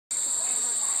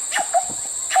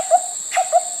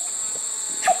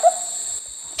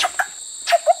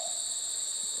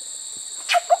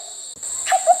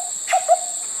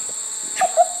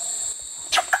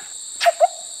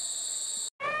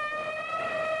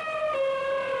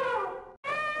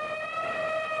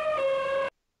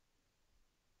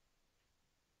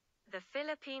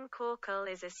Philippine coucal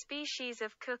is a species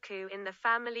of cuckoo in the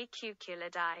family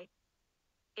Cuculidae.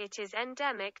 It is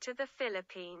endemic to the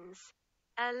Philippines.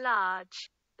 A large,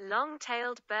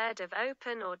 long-tailed bird of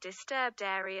open or disturbed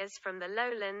areas from the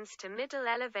lowlands to middle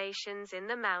elevations in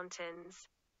the mountains.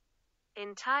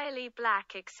 Entirely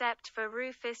black except for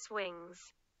rufous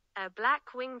wings. A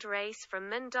black-winged race from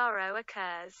Mindoro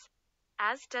occurs,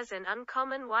 as does an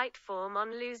uncommon white form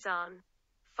on Luzon.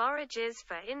 Forages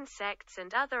for insects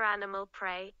and other animal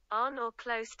prey, on or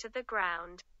close to the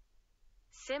ground.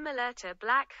 Similar to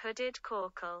Black-hooded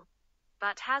Coucal,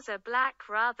 but has a black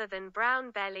rather than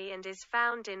brown belly and is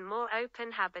found in more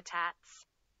open habitats.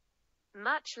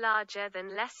 Much larger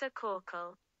than Lesser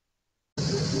Coucal.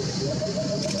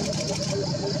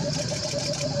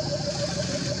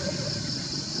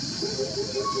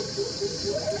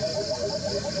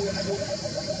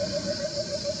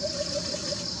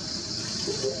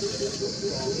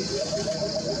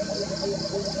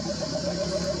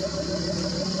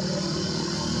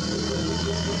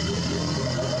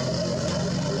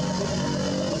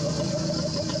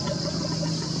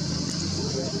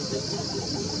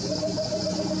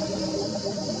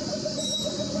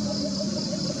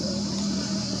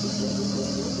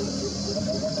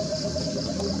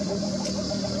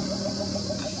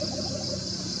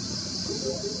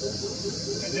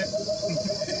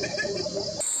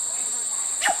 Ada.